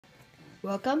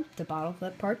Welcome to Bottle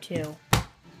Flip Part 2.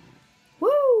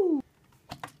 Woo!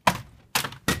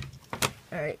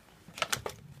 Alright.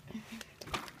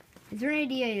 Is there an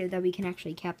idea that we can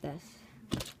actually cap this?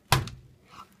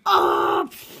 Oh!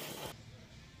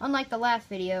 Unlike the last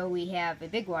video, we have a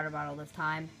big water bottle this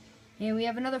time. And we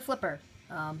have another flipper.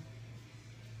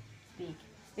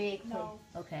 Speak. No.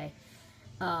 Okay.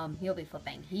 He'll be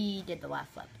flipping. He did the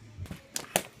last flip.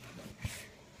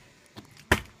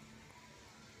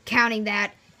 Counting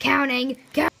that. Counting.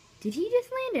 Did he just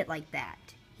land it like that?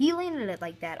 He landed it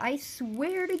like that. I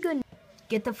swear to goodness.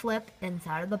 Get the flip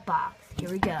inside of the box. Here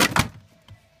we go.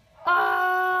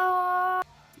 Oh!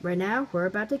 Right now, we're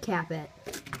about to cap it.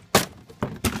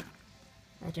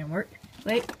 That didn't work.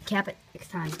 Wait, cap it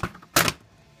next time.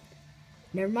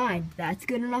 Never mind. That's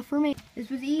good enough for me. This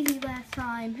was easy last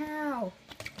time. How?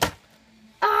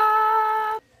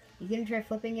 Ah! You gonna try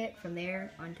flipping it from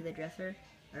there onto the dresser?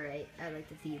 Alright, I'd like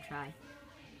to see you try.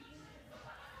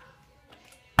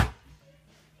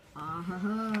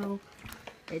 Oh,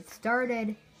 it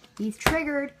started. He's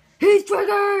triggered. He's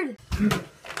triggered!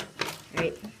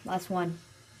 Alright, last one.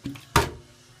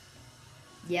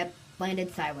 Yep,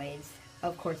 landed sideways.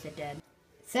 Of course it did.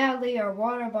 Sadly, our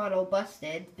water bottle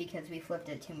busted because we flipped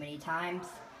it too many times.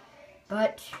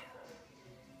 But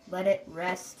let it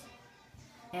rest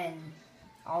in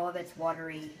all of its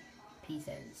watery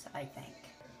pieces, I think.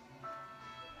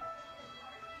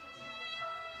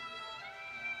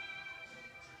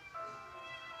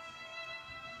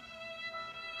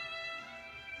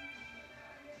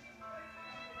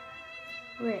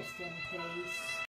 Rest in peace.